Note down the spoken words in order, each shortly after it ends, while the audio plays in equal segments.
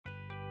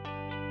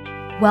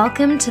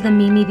Welcome to the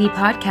Mimi Bee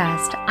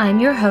Podcast.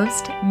 I'm your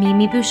host,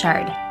 Mimi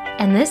Bouchard,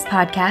 and this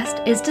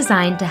podcast is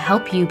designed to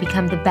help you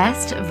become the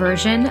best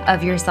version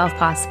of yourself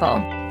possible.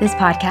 This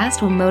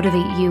podcast will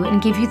motivate you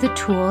and give you the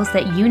tools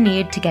that you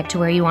need to get to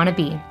where you want to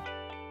be.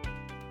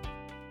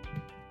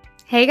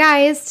 Hey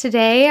guys,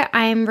 today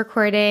I'm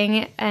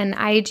recording an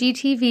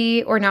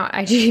Instagram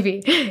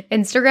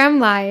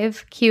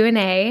Live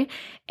Q&A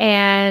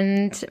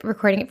and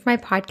recording it for my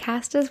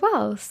podcast as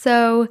well.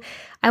 So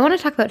I want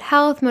to talk about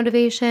health,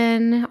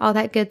 motivation, all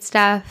that good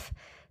stuff,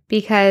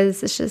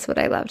 because it's just what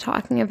I love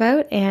talking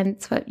about and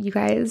it's what you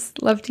guys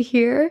love to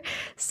hear.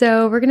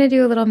 So we're going to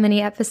do a little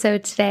mini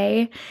episode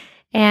today,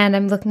 and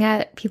I'm looking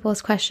at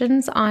people's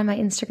questions on my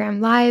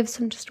Instagram Live,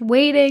 so I'm just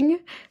waiting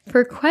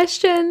for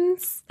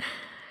questions.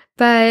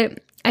 But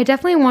I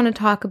definitely want to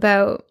talk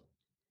about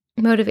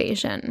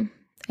motivation.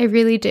 I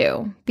really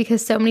do,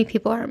 because so many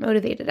people aren't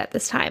motivated at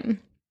this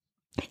time.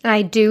 And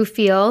I do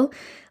feel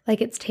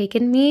like it's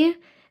taken me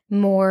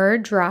more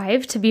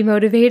drive to be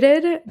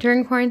motivated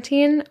during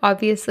quarantine.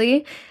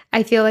 Obviously,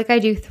 I feel like I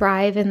do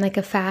thrive in like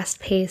a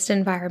fast-paced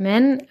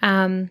environment.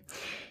 And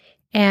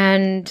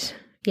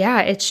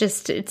yeah,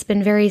 it's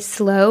been very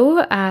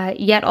slow,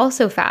 yet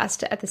also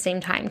fast at the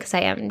same time, because I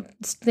am,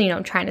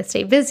 trying to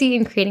stay busy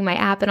and creating my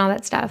app and all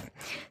that stuff.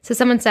 So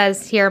someone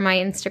says here on my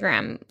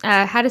Instagram,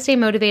 how to stay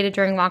motivated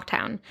during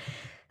lockdown.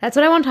 That's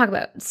what I want to talk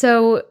about.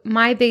 So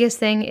my biggest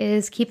thing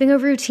is keeping a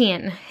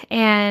routine,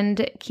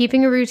 and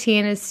keeping a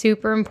routine is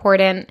super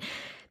important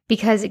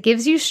because it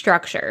gives you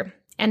structure,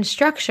 and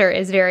structure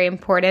is very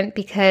important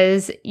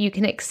because you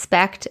can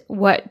expect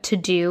what to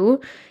do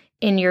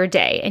in your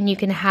day, and you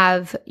can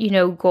have,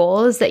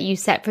 goals that you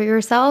set for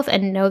yourself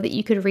and know that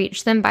you could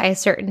reach them by a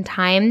certain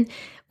time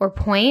or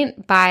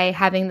point by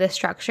having this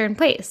structure in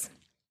place.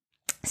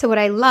 So what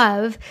I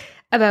love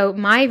about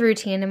my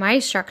routine and my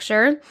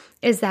structure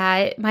is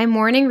that my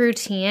morning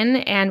routine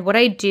and what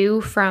I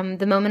do from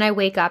the moment I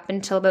wake up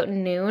until about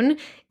noon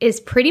is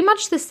pretty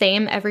much the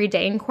same every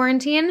day in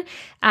quarantine.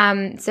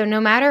 So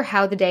no matter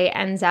how the day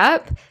ends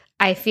up,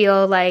 I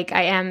feel like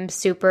I am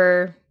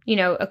super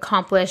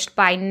accomplished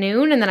by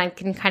noon, and then I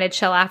can kind of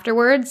chill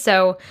afterwards.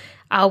 So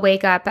I'll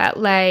wake up at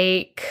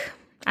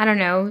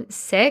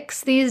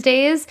 6 these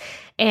days,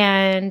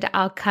 and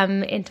I'll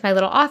come into my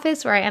little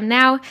office where I am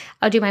now.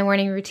 I'll do my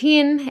morning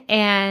routine,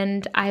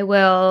 and I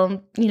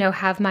will,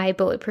 have my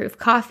bulletproof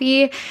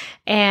coffee,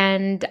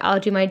 and I'll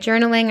do my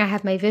journaling. I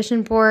have my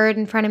vision board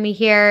in front of me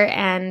here,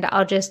 and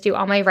I'll just do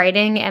all my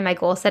writing and my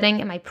goal setting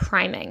and my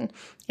priming.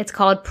 It's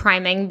called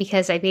priming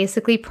because I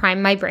basically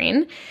prime my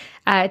brain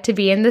to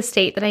be in the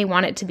state that I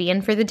want it to be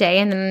in for the day.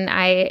 And then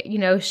I,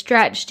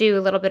 stretch, do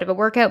a little bit of a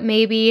workout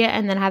maybe,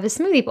 and then have a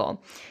smoothie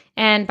bowl.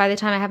 And by the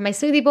time I have my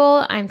smoothie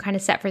bowl, I'm kind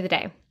of set for the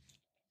day.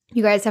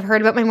 You guys have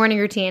heard about my morning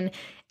routine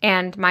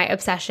and my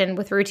obsession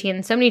with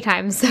routine so many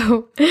times.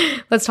 So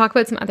let's talk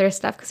about some other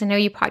stuff, because I know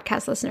you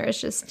podcast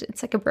listeners,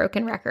 it's like a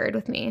broken record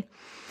with me.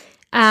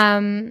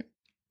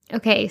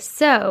 Okay,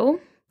 so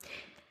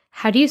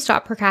how do you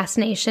stop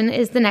procrastination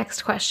is the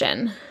next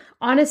question.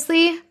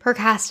 Honestly,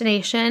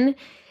 procrastination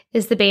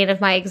is the bane of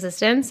my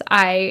existence.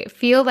 I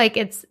feel like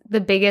it's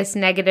the biggest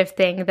negative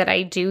thing that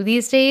I do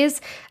these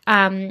days.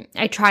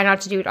 I try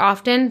not to do it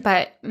often,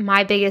 but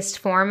my biggest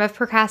form of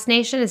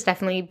procrastination is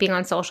definitely being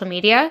on social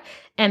media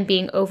and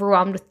being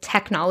overwhelmed with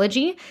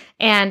technology.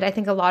 And I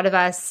think a lot of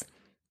us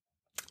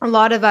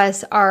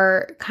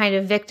are kind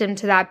of victim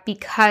to that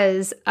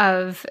because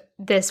of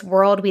this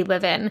world we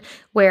live in,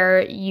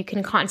 where you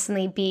can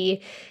constantly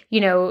be,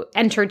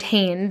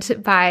 entertained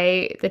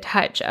by the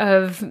touch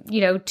of,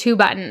 2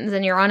 buttons,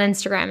 and you're on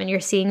Instagram and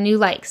you're seeing new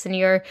likes, and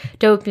your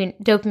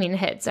dopamine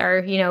hits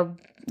are,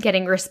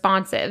 getting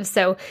responsive.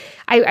 So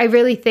I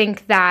really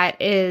think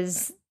that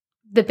is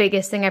the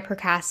biggest thing I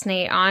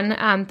procrastinate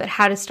on. But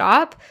how to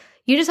stop?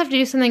 You just have to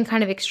do something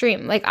kind of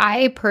extreme. Like,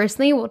 I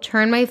personally will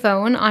turn my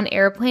phone on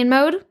airplane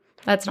mode.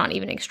 That's not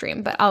even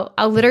extreme, but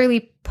I'll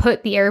literally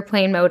put the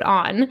airplane mode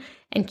on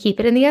and keep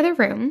it in the other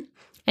room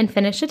and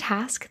finish a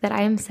task that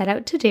I am set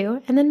out to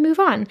do and then move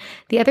on.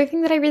 The other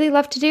thing that I really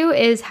love to do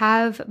is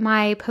have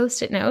my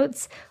Post-it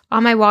notes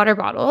on my water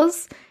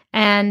bottles,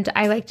 and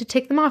I like to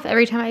tick them off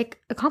every time I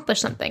accomplish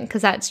something,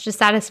 because that's just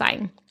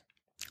satisfying.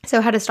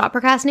 So how to stop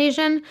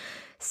procrastination?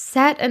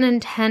 Set an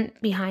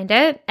intent behind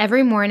it.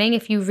 Every morning,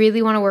 if you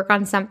really want to work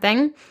on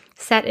something,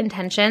 set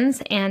intentions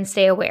and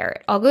stay aware.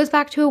 It all goes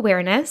back to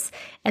awareness.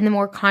 And the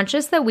more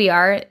conscious that we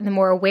are, the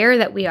more aware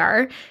that we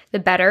are, the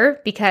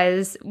better,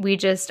 because we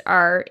just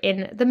are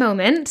in the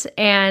moment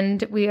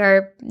and we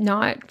are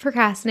not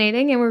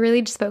procrastinating, and we're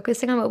really just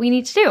focusing on what we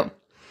need to do.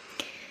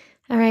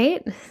 All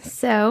right.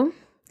 So,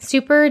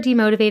 super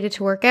demotivated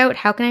to work out.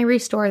 How can I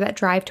restore that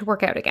drive to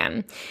work out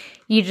again?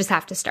 You just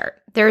have to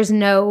start. There's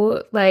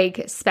no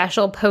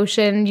special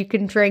potion you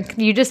can drink.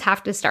 You just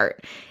have to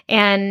start.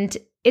 And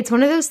it's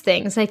one of those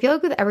things, and I feel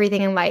like with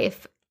everything in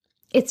life,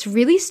 it's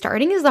really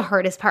starting is the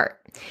hardest part.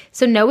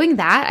 So knowing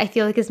that, I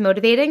feel like, is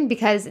motivating,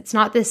 because it's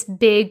not this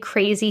big,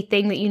 crazy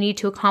thing that you need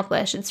to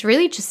accomplish. It's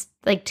really just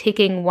like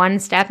taking one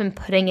step and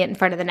putting it in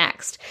front of the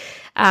next,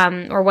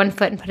 or one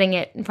foot and putting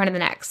it in front of the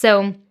next.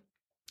 So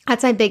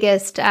that's my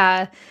biggest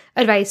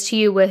advice to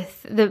you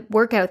with the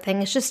workout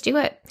thing, is just do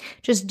it.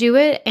 Just do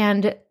it,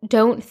 and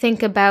don't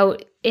think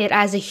about it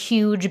as a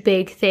huge,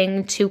 big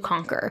thing to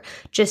conquer.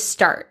 Just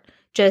start.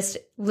 Just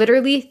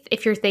literally,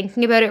 if you're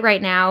thinking about it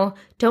right now,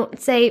 don't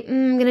say,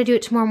 I'm going to do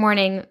it tomorrow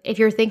morning. If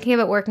you're thinking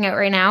about working out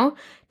right now,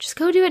 just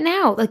go do it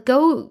now. Like,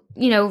 go,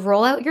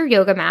 roll out your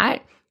yoga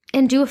mat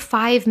and do a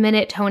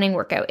 5-minute toning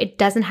workout. It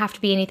doesn't have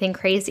to be anything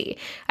crazy.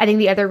 I think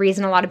the other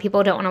reason a lot of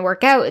people don't want to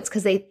work out, it's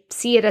because they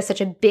see it as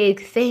such a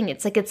big thing.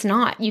 It's like, it's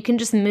not. You can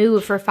just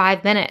move for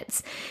 5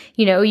 minutes.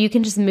 You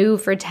can just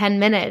move for 10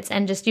 minutes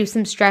and just do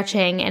some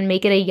stretching and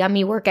make it a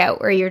yummy workout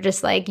where you're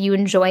just like, you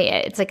enjoy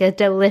it. It's like a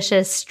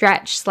delicious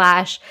stretch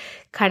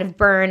 / kind of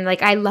burn.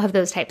 Like, I love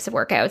those types of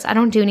workouts. I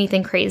don't do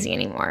anything crazy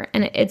anymore,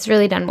 and it's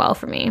really done well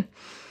for me.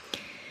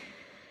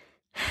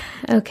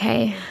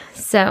 Okay,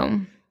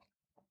 so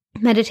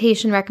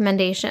meditation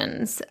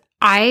recommendations.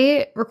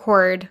 I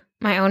record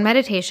my own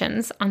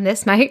meditations on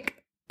this mic,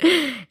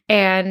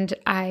 and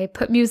I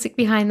put music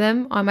behind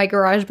them on my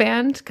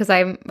GarageBand, because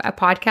I'm a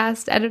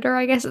podcast editor,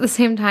 I guess, at the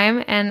same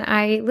time, and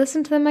I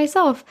listen to them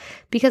myself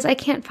because I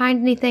can't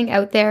find anything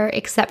out there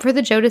except for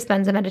the Joe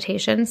Dispenza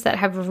meditations that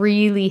have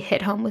really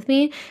hit home with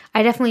me.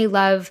 I definitely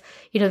love,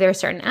 there are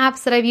certain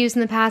apps that I've used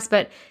in the past,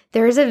 but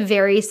there is a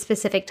very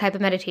specific type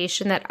of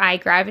meditation that I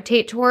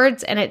gravitate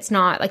towards, and it's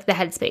not like the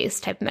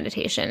Headspace type of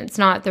meditation. It's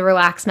not the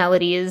relaxed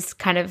melodies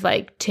kind of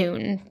like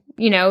tune,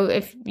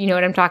 if you know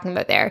what I'm talking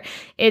about there.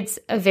 It's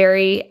a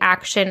very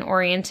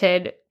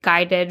action-oriented,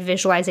 guided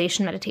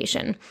visualization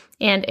meditation.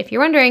 And if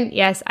you're wondering,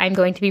 yes, I'm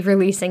going to be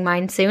releasing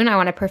mine soon. I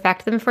want to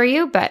perfect them for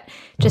you, but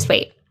just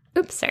wait.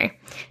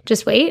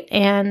 Just wait,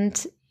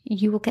 and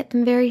you will get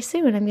them very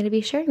soon. I'm going to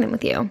be sharing them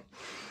with you.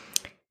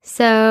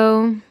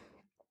 So,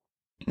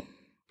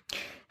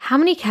 how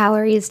many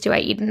calories do I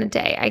eat in a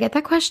day? I get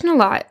that question a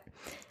lot.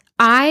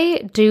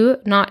 I do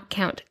not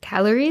count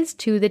calories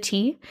to the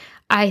T.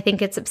 I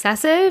think it's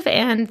obsessive,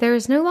 and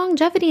there's no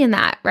longevity in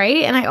that,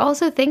 right? And I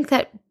also think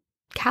that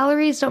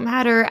calories don't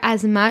matter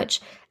as much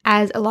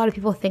as a lot of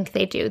people think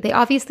they do. They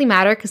obviously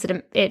matter because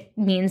it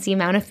means the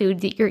amount of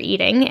food that you're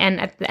eating, and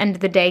at the end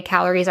of the day,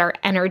 calories are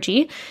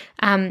energy.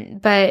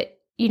 But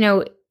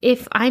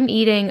if I'm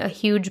eating a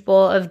huge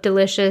bowl of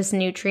delicious,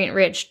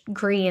 nutrient-rich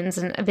greens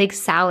and a big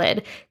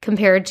salad,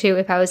 compared to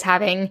if I was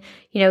having,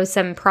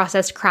 some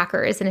processed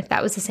crackers, and if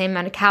that was the same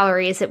amount of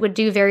calories, it would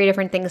do very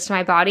different things to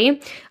my body.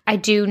 I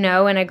do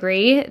know and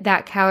agree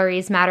that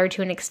calories matter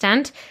to an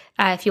extent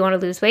if you want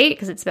to lose weight,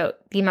 because it's about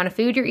the amount of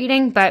food you're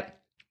eating, but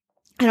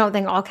I don't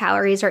think all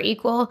calories are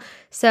equal.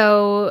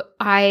 So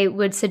I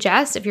would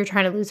suggest, if you're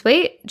trying to lose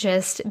weight,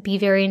 just be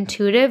very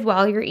intuitive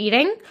while you're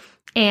eating,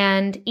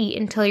 and eat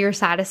until you're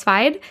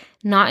satisfied,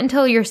 not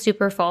until you're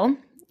super full.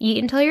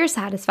 Eat until you're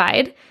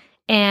satisfied,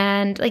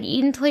 and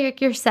eat until you're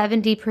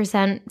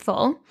 70%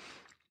 full.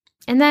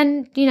 And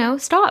then,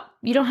 stop.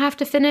 You don't have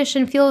to finish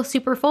and feel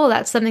super full.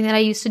 That's something that I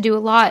used to do a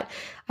lot.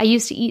 I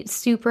used to eat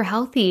super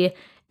healthy,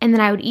 and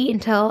then I would eat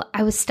until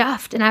I was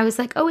stuffed, and I was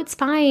like, oh, it's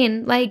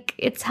fine.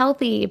 It's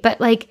healthy.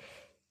 But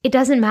it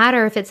doesn't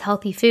matter if it's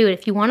healthy food.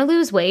 If you want to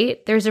lose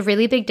weight, there's a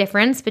really big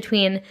difference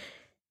between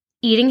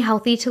eating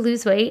healthy to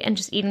lose weight and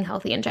just eating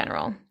healthy in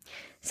general.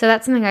 So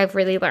that's something I've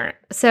really learned.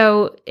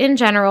 So in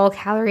general,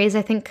 calories,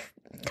 I think,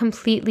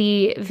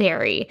 completely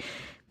vary,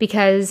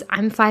 because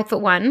I'm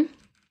 5'1".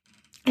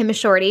 I'm a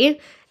shorty,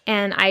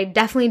 and I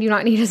definitely do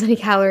not need as many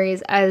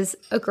calories as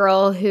a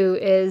girl who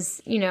is,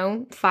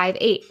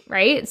 5'8",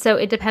 right? So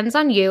it depends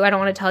on you. I don't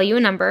want to tell you a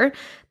number,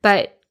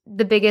 but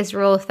the biggest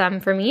rule of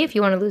thumb for me, if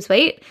you want to lose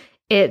weight,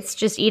 it's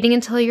just eating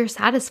until you're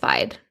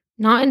satisfied,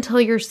 not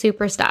until you're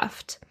super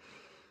stuffed.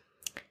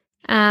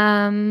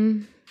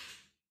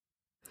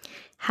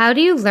 How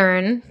do you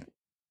learn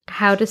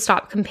how to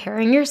stop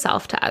comparing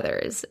yourself to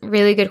others?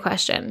 Really good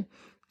question.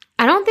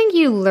 I don't think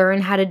you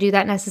learn how to do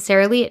that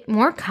necessarily. It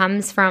more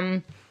comes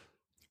from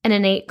an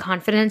innate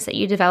confidence that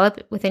you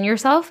develop within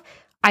yourself.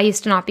 I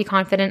used to not be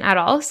confident at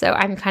all, so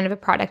I'm kind of a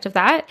product of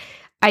that.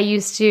 I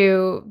used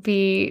to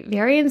be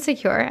very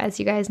insecure, as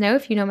you guys know,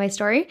 if you know my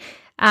story.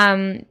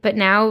 But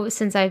now,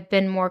 since I've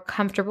been more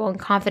comfortable and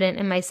confident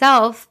in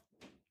myself,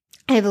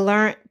 I've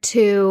learned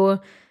to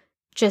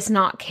just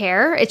not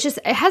care.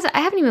 I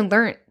haven't even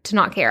learned to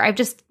not care. I've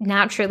just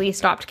naturally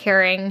stopped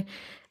caring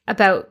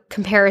about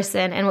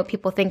comparison and what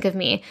people think of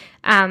me.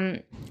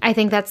 I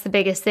think that's the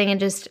biggest thing, and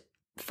just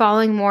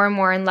falling more and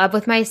more in love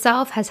with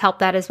myself has helped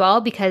that as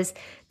well, because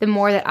the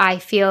more that I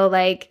feel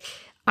like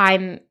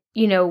I'm,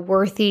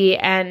 worthy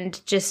and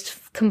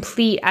just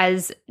complete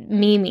as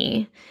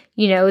me,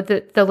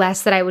 the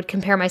less that I would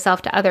compare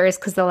myself to others,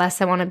 because the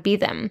less I want to be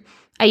them.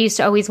 I used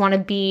to always want to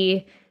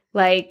be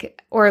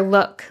or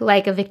look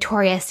like a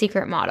Victoria's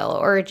Secret model,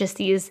 or just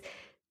these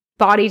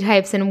body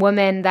types in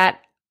women that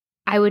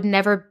I would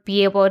never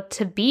be able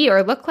to be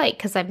or look like,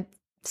 because I'm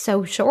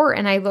so short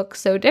and I look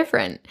so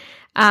different.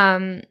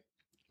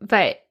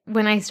 But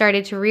when I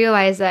started to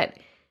realize that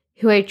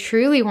who I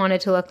truly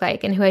wanted to look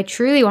like and who I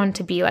truly wanted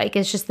to be like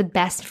is just the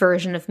best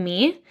version of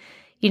me,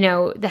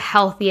 the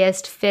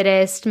healthiest,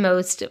 fittest,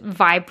 most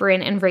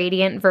vibrant and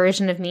radiant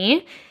version of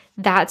me,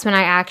 that's when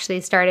I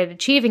actually started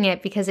achieving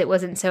it because it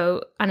wasn't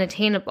so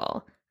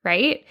unattainable,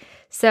 right?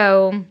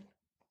 So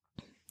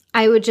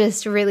I would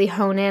just really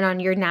hone in on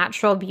your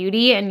natural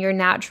beauty and your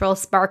natural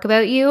spark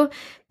about you,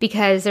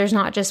 because there's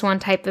not just one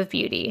type of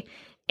beauty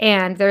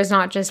and there's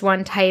not just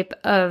one type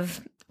of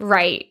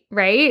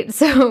right?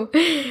 So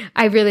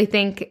I really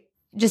think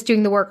just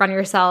doing the work on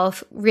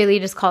yourself, really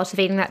just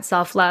cultivating that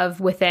self-love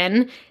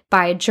within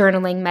by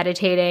journaling,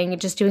 meditating,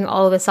 just doing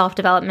all of the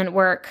self-development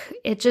work,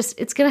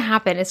 it's going to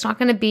happen. It's not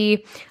going to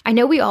be, I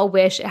know we all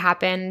wish it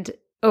happened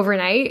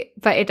overnight,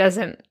 but it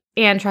doesn't.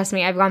 And trust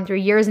me, I've gone through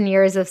years and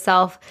years of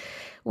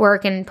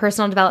self-work and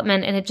personal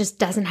development, and it just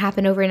doesn't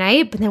happen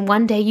overnight. But then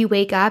one day you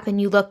wake up and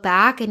you look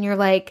back and you're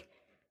like,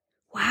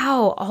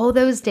 wow, all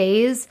those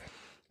days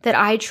that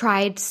I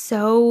tried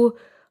so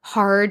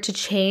hard to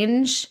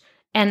change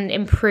and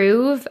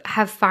improve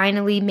have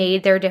finally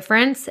made their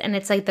difference. And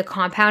it's like the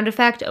compound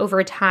effect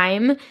over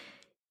time.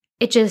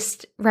 It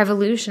just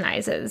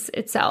revolutionizes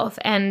itself.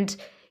 And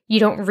you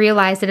don't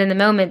realize it in the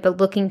moment, but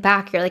looking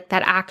back, you're like,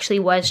 that actually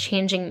was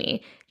changing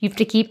me. You have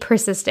to keep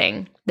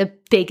persisting. The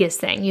biggest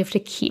thing, you have to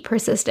keep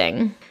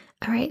persisting.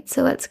 All right,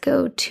 so let's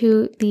go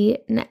to the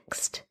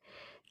next.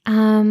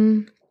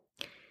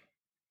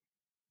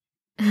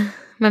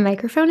 My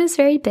microphone is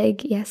very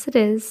big. Yes, it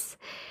is.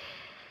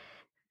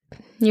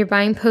 You're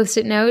buying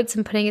Post-it notes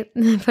and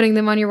putting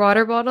them on your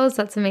water bottles.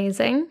 That's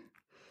amazing.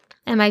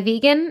 Am I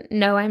vegan?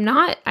 No, I'm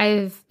not.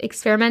 I've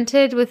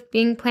experimented with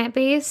being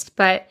plant-based,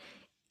 but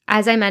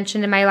as I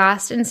mentioned in my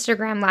last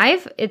Instagram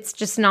live, it's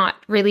just not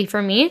really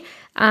for me.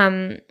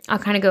 I'll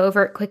kind of go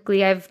over it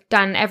quickly. I've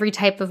done every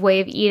type of way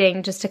of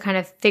eating just to kind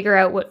of figure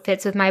out what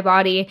fits with my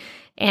body.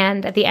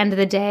 And at the end of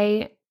the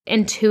day,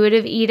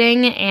 intuitive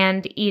eating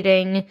and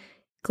eating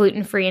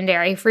gluten-free and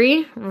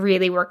dairy-free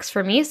really works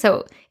for me.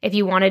 So if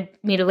you wanted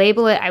me to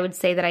label it, I would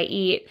say that I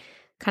eat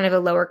kind of a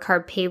lower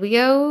carb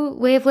paleo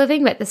way of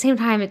living. But at the same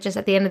time, it's just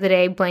at the end of the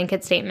day,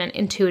 blanket statement,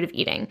 intuitive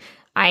eating.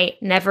 I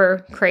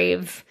never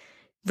crave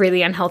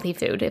really unhealthy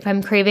food. If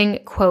I'm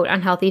craving, quote,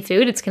 unhealthy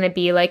food, it's going to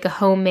be like a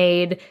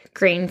homemade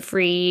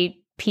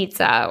grain-free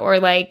pizza or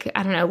like,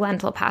 I don't know,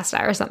 lentil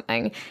pasta or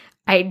something.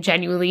 I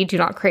genuinely do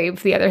not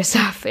crave the other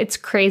stuff. It's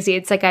crazy.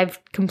 It's like I've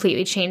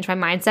completely changed my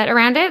mindset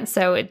around it.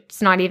 So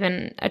it's not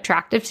even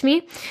attractive to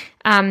me.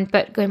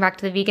 But going back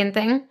to the vegan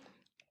thing,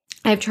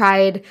 I've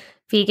tried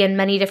vegan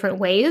many different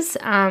ways.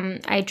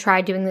 I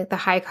tried doing like the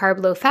high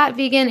carb, low fat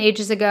vegan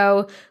ages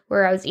ago,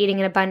 where I was eating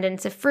an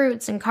abundance of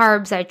fruits and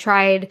carbs. I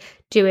tried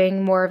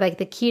doing more of like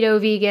the keto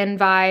vegan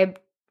vibe.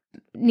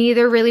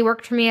 Neither really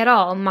worked for me at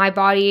all. My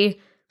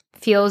body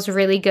feels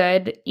really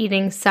good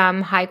eating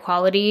some high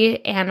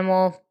quality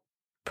animal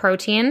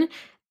protein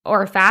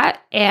or fat,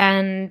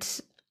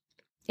 and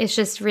it's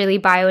just really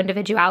bio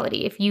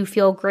individuality. If you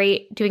feel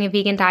great doing a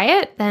vegan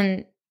diet,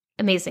 then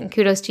amazing,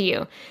 kudos to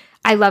you.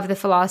 I love the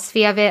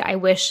philosophy of it. I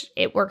wish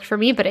it worked for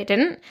me, but it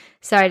didn't.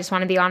 So I just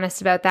want to be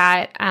honest about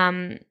that.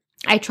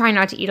 I try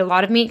not to eat a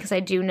lot of meat because I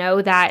do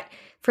know that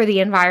for the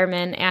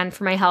environment and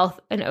for my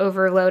health, an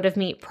overload of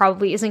meat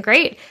probably isn't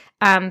great.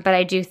 But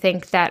I do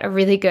think that a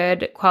really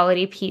good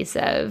quality piece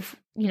of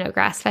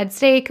grass-fed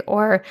steak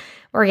or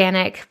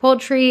organic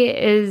poultry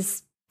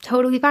is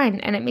totally fine,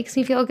 and it makes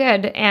me feel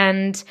good.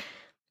 And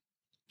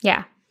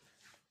yeah,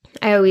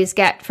 I always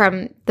get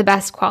from the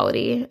best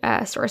quality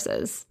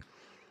sources.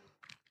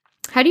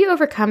 How do you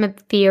overcome a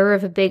fear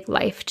of a big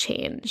life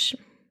change?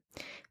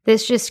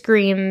 This just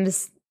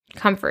screams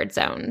comfort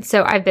zone.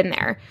 So I've been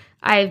there.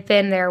 I've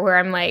been there where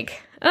I'm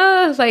like,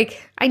 oh,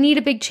 like I need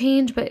a big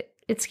change, but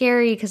it's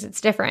scary because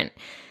it's different.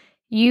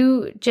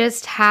 You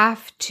just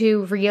have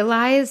to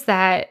realize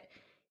that,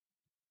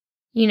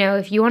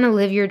 if you want to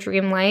live your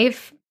dream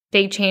life,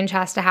 big change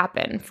has to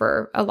happen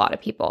for a lot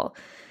of people.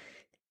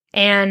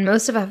 And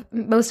most of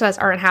us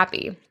aren't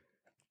happy.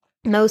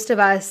 Most of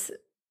us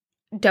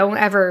don't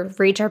ever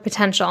reach our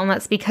potential, and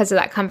that's because of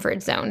that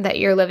comfort zone that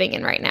you're living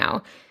in right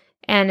now.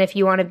 And if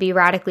you want to be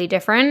radically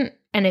different,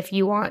 and if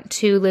you want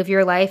to live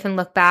your life and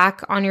look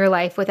back on your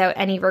life without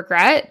any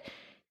regret,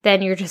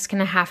 then you're just going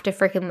to have to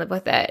freaking live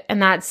with it.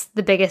 And that's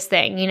the biggest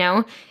thing,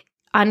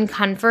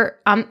 Uncomfort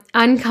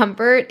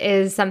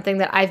is something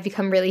that I've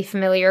become really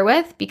familiar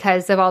with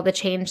because of all the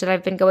change that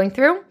I've been going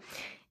through.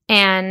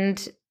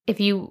 And if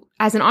you,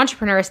 as an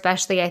entrepreneur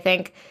especially, I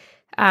think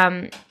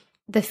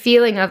the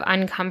feeling of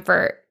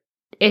uncomfort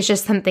is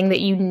just something that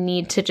you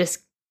need to just,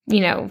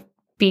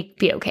 be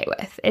okay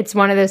with. It's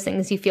one of those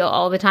things you feel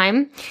all the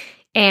time,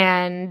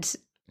 and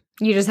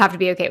you just have to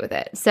be okay with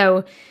it.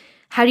 So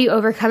how do you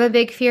overcome a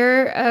big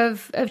fear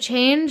of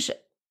change?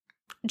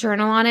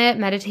 Journal on it,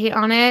 meditate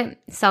on it,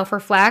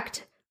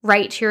 self-reflect,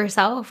 write to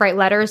yourself, write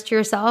letters to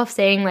yourself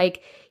saying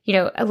like,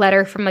 a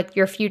letter from like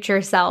your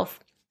future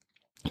self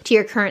to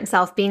your current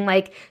self being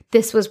like,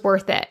 this was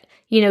worth it.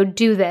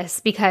 Do this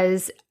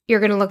because you're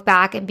going to look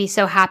back and be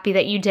so happy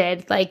that you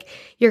did. Like,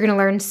 you're going to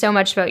learn so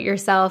much about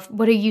yourself.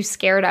 What are you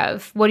scared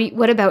of?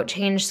 What about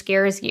change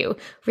scares you?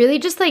 Really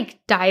just like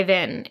dive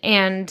in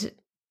and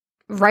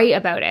write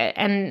about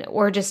it,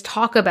 or just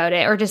talk about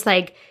it, or just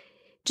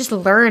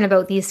learn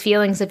about these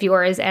feelings of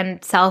yours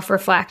and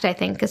self-reflect, I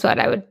think, is what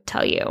I would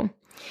tell you.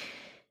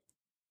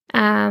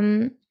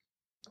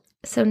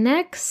 So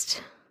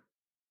next,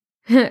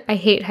 I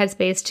hate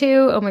Headspace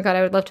too. Oh my God,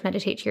 I would love to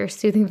meditate to your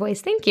soothing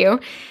voice. Thank you.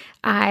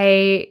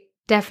 I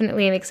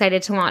definitely am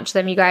excited to launch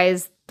them. You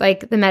guys,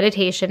 like, the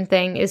meditation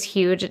thing is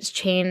huge.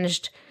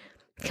 It's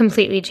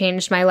completely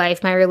changed my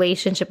life, my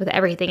relationship with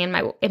everything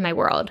in my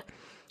world.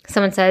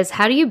 Someone says,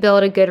 how do you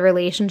build a good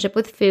relationship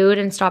with food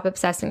and stop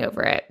obsessing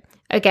over it?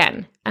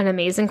 Again, an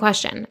amazing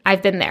question.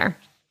 I've been there.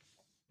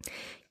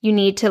 You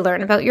need to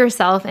learn about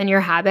yourself and your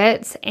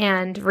habits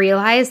and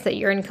realize that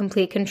you're in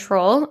complete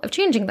control of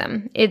changing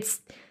them.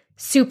 It's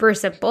super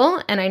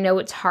simple, and I know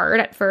it's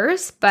hard at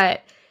first,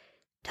 but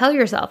tell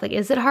yourself, like,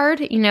 is it hard?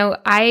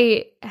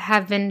 I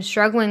have been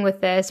struggling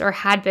with this, or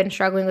had been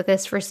struggling with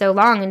this for so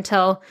long,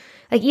 until,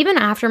 like, even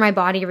after my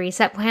body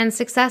reset plan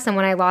success and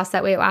when I lost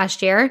that weight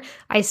last year,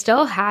 I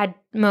still had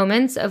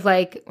moments of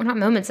I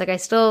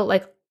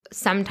still,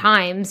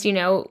 sometimes,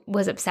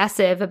 was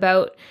obsessive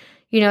about,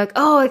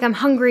 I'm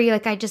hungry,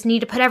 like, I just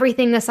need to put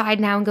everything aside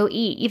now and go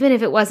eat, even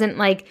if it wasn't,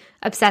 like,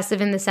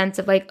 obsessive in the sense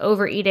of, like,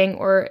 overeating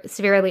or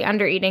severely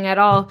undereating at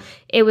all.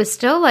 It was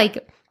still,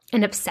 like,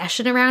 an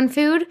obsession around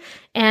food,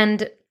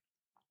 and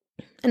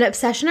an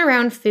obsession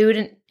around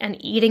food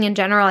and eating in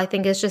general, I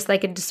think, is just,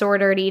 like, a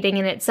disordered eating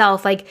in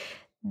itself. Like,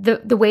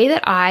 the way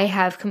that I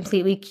have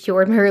completely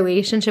cured my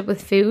relationship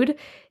with food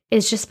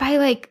is just by,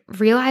 like,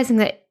 realizing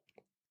that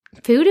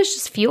food is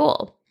just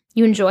fuel.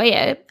 You enjoy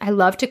it. I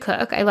love to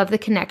cook. I love the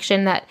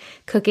connection that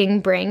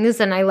cooking brings.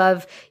 And I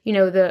love,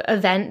 the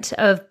event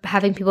of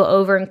having people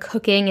over and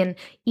cooking and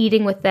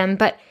eating with them.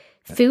 But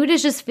food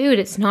is just food.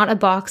 It's not a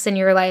box in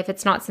your life.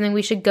 It's not something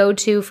we should go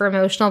to for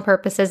emotional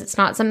purposes. It's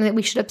not something that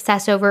we should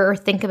obsess over or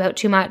think about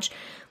too much.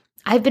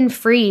 I've been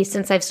free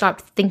since I've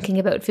stopped thinking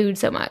about food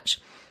so much.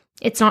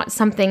 It's not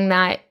something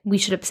that we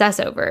should obsess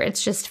over.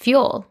 It's just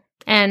fuel.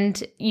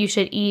 And you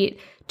should eat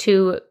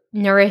to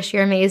nourish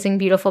your amazing,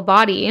 beautiful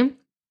body.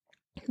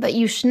 But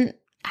you shouldn't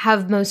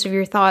have most of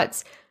your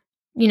thoughts,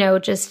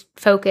 just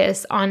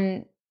focus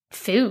on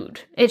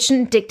food. It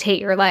shouldn't dictate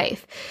your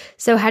life.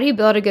 So how do you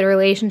build a good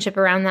relationship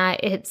around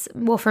that?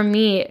 For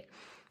me,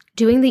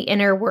 doing the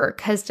inner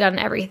work has done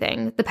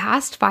everything. The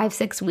past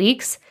 5-6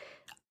 weeks,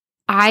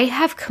 I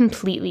have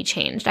completely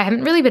changed. I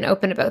haven't really been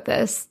open about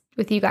this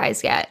with you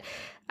guys yet,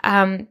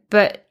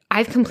 but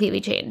I've completely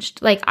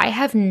changed. Like, I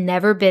have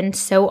never been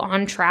so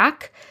on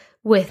track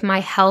with my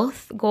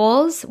health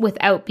goals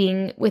without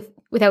being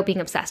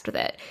obsessed with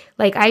it.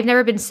 Like, I've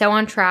never been so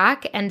on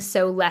track and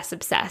so less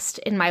obsessed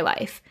in my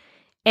life.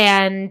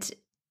 And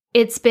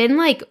it's been,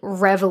 like,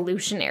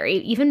 revolutionary.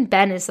 Even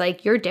Ben is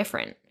like, you're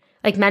different,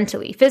 like,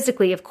 mentally,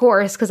 physically, of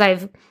course, because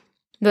I've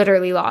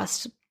literally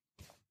lost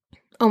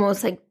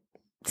almost like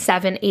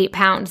 7-8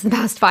 pounds in the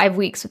past 5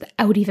 weeks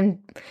without even,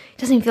 it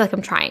doesn't even feel like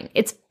I'm trying.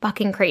 It's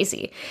fucking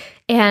crazy.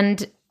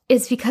 And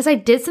it's because I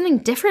did something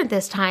different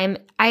this time.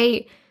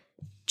 I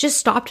just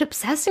stopped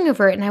obsessing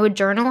over it, and I would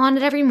journal on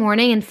it every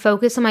morning and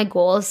focus on my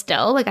goals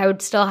still. Like,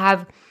 I'd still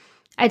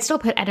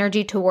put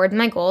energy toward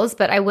my goals,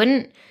 but I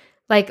wouldn't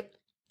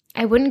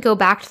go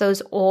back to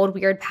those old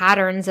weird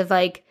patterns of,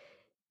 like,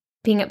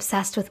 being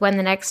obsessed with when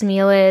the next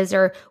meal is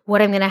or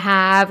what I'm going to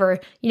have, or,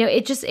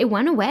 it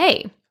went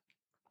away.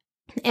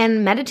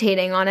 And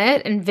meditating on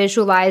it and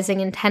visualizing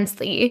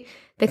intensely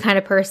the kind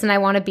of person I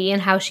want to be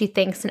and how she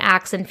thinks and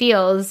acts and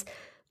feels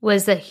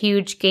was a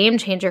huge game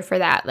changer for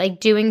that. Like,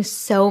 doing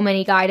so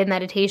many guided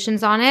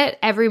meditations on it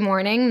every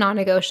morning,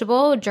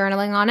 non-negotiable,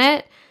 journaling on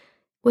it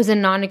was a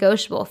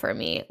non-negotiable for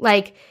me.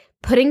 Like,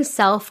 putting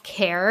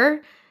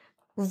self-care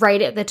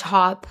right at the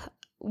top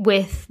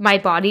with my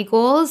body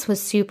goals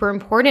was super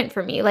important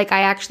for me. Like, I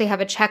actually have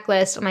a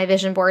checklist on my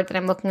vision board that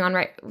I'm looking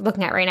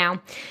at right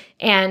now.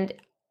 And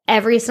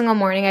every single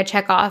morning I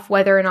check off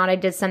whether or not I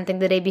did something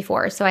the day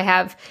before. So I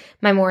have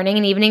my morning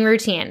and evening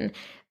routine,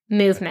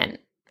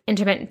 movement,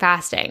 intermittent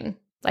fasting.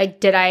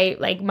 Like,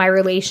 my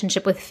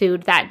relationship with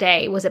food that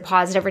day, was it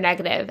positive or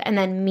negative? And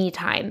then me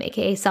time,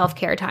 aka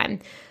self-care time.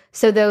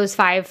 So those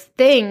 5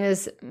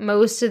 things,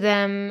 most of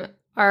them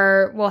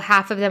are,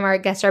 half of them are, I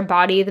guess, our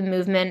body, the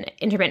movement,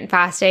 intermittent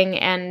fasting,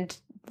 and,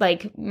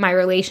 like, my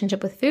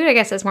relationship with food, I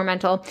guess that's more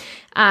mental.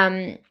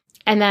 And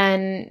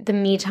then the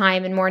me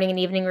time and morning and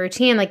evening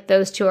routine, like,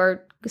 those 2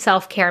 are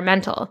self-care,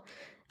 mental.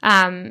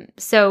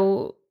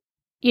 So,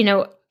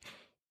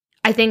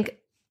 I think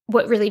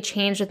what really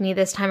changed with me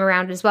this time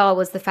around as well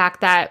was the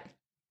fact that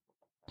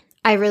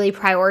I really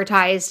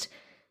prioritized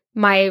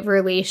my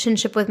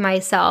relationship with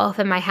myself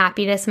and my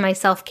happiness and my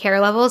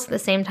self-care levels at the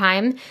same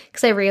time,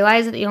 because I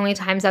realized that the only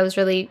times I was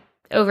really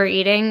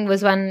overeating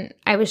was when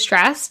I was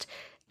stressed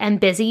and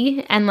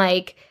busy and,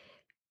 like,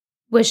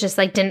 was just,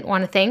 like, didn't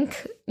want to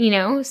think,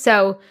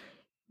 So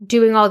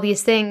doing all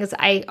these things,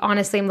 I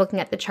honestly am looking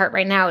at the chart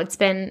right now. It's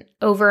been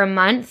over a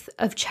month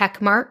of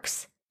check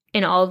marks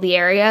in all of the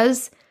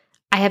areas.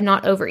 I have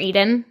not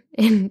overeaten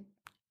in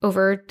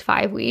over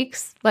 5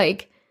 weeks.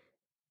 Like,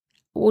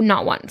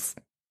 not once.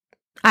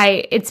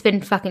 It's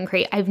been fucking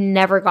crazy. I've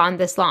never gone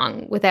this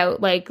long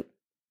without, like,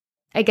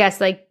 I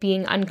guess, like,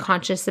 being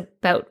unconscious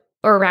about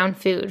or around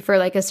food for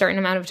like a certain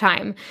amount of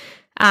time.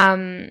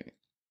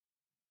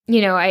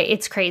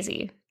 It's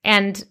crazy.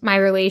 And my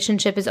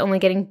relationship is only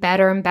getting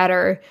better and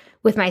better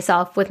with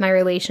myself, with my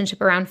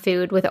relationship around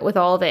food, with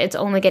all of it. It's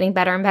only getting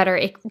better and better.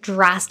 It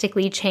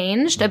drastically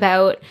changed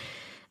about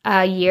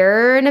a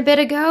year and a bit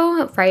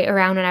ago, right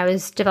around when I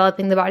was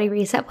developing the Body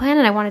Reset Plan.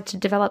 And I wanted to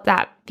develop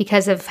that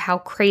because of how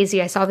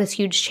crazy I saw this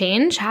huge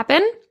change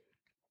happen.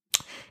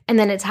 And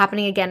then it's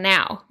happening again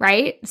now,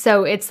 right?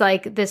 So it's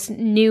like this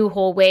new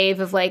whole wave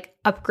of like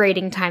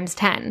upgrading times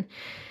 10.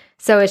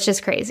 So it's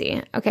just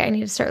crazy. Okay, I need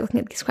to start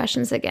looking at these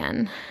questions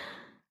again.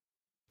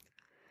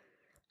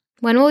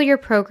 When will your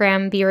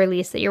program be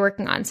released that you're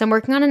working on? So I'm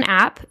working on an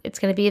app. It's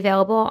going to be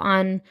available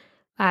on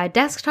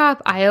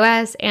desktop,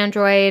 iOS,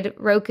 Android,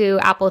 Roku,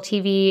 Apple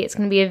TV. It's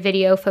going to be a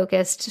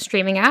video-focused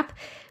streaming app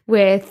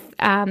with,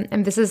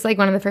 and this is like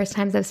one of the first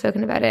times I've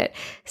spoken about it.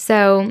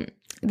 So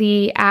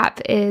the app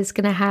is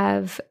going to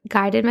have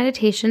guided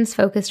meditations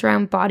focused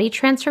around body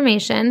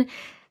transformation,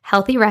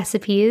 healthy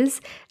recipes,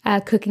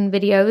 cooking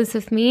videos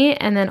with me,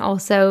 and then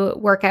also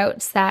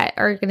workouts that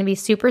are going to be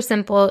super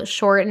simple,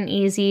 short, and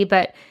easy.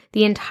 But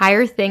the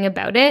entire thing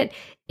about it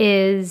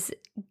is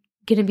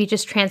going to be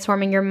just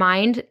transforming your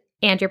mind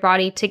and your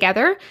body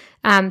together.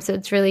 So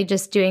it's really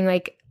just doing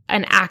like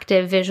an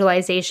active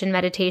visualization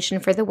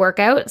meditation for the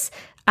workouts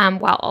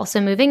while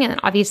also moving, and then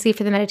obviously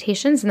for the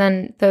meditations, and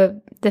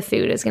then the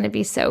food is going to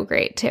be so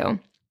great too.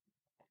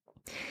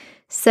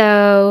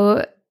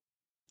 So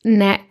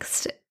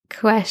next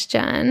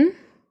question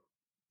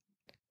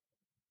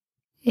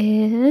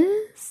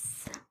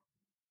is,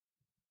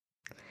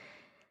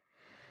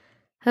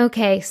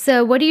 okay,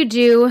 so what do you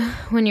do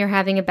when you're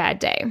having a bad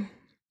day?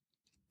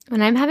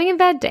 When I'm having a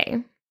bad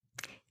day,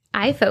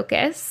 I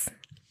focus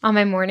on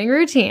my morning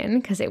routine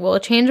because it will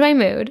change my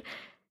mood.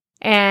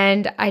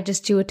 And I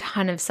just do a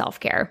ton of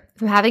self-care.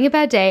 If I'm having a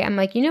bad day, I'm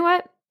like, you know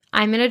what?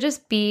 I'm going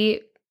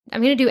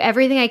to do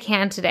everything I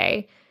can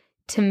today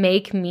to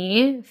make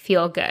me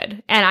feel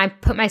good. And I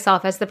put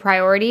myself as the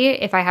priority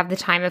if I have the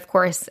time, of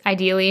course,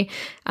 ideally.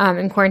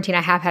 In quarantine,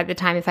 I have had the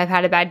time. If I've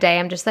had a bad day,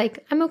 I'm just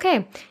like, I'm okay.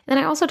 And then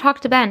I also talk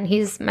to Ben.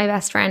 He's my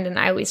best friend, and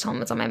I always tell him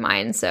what's on my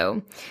mind.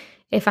 So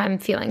if I'm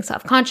feeling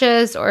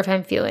self-conscious or if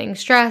I'm feeling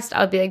stressed,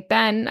 I'll be like,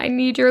 Ben, I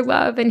need your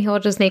love. And he'll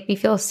just make me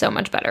feel so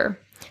much better.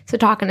 So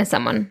talking to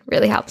someone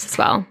really helps as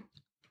well.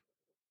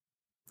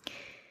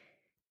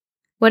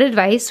 What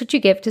advice would you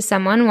give to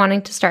someone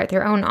wanting to start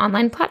their own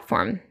online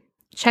platform?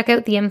 Check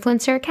out the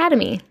Influencer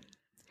Academy.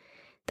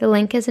 The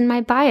link is in my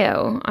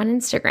bio on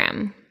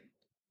Instagram.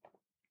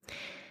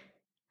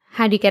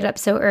 How do you get up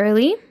so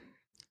early?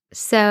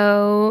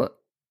 So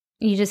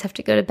you just have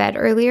to go to bed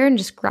earlier and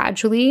just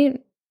gradually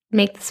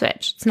make the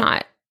switch. It's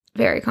not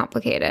very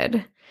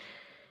complicated.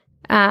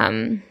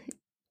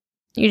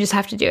 You just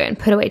have to do it and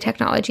put away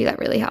technology. That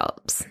really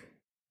helps.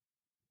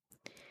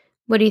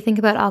 What do you think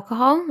about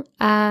alcohol?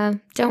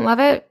 Don't love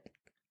it.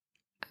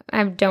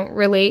 I don't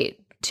relate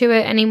to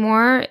it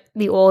anymore.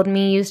 The old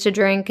me used to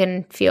drink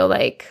and feel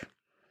like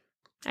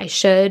I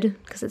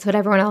should because it's what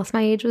everyone else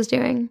my age was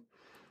doing.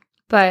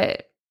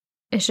 But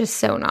it's just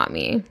so not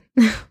me.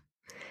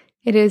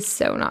 It is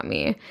so not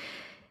me.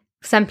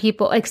 Some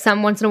people, like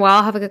some once in a while,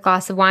 I'll have like a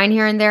glass of wine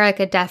here and there.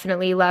 Like I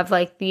definitely love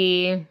like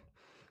the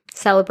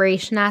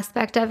celebration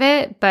aspect of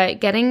it, but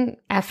getting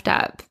effed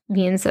up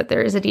means that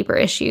there is a deeper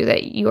issue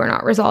that you are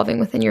not resolving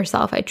within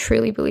yourself. I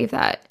truly believe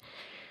that.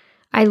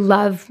 I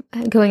love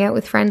going out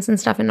with friends and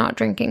stuff and not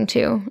drinking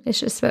too. It's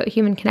just about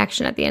human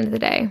connection at the end of the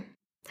day.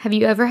 Have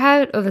you ever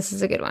had, oh, this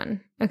is a good one.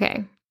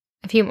 Okay,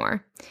 a few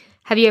more.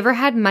 Have you ever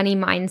had money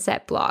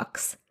mindset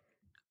blocks?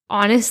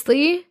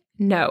 Honestly,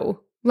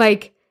 no.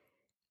 Like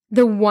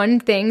the one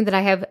thing that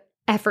I have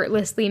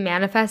effortlessly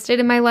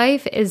manifested in my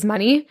life is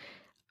money.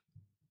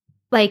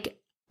 Like,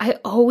 I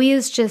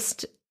always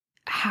just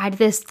had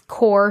this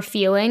core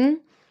feeling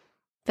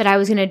that I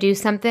was going to do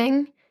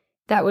something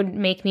that would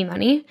make me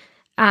money.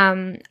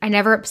 I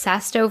never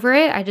obsessed over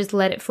it. I just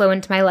let it flow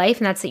into my life.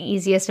 And that's the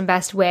easiest and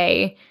best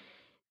way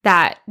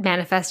that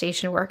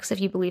manifestation works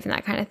if you believe in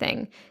that kind of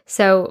thing.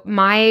 So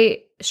my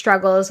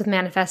struggles with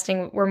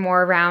manifesting were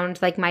more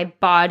around like my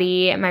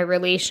body and my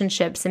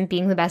relationships and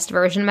being the best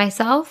version of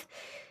myself.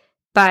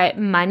 But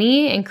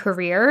money and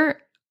career,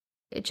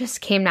 it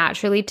just came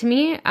naturally to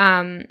me.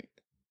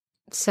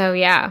 So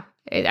yeah,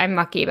 I'm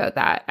lucky about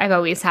that. I've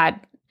always had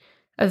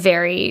a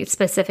very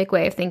specific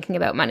way of thinking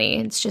about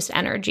money. It's just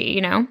energy, you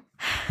know?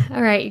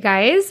 All right, you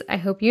guys, I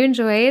hope you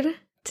enjoyed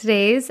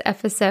today's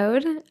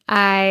episode.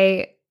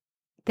 I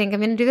think I'm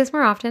going to do this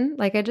more often,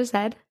 like I just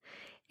said,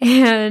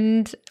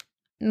 and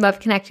love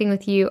connecting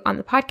with you on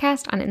the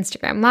podcast, on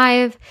Instagram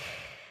Live.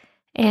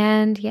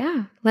 And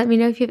yeah, let me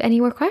know if you have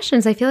any more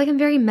questions. I feel like I'm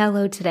very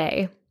mellow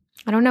today.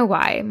 I don't know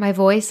why. My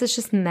voice is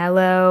just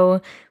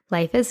mellow.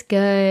 Life is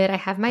good. I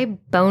have my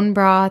bone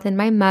broth in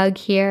my mug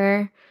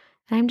here.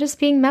 And I'm just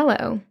being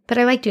mellow. But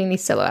I like doing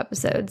these solo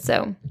episodes,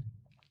 so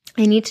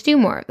I need to do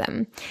more of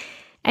them.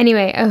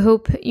 Anyway, I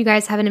hope you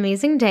guys have an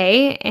amazing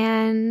day,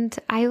 and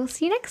I will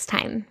see you next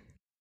time.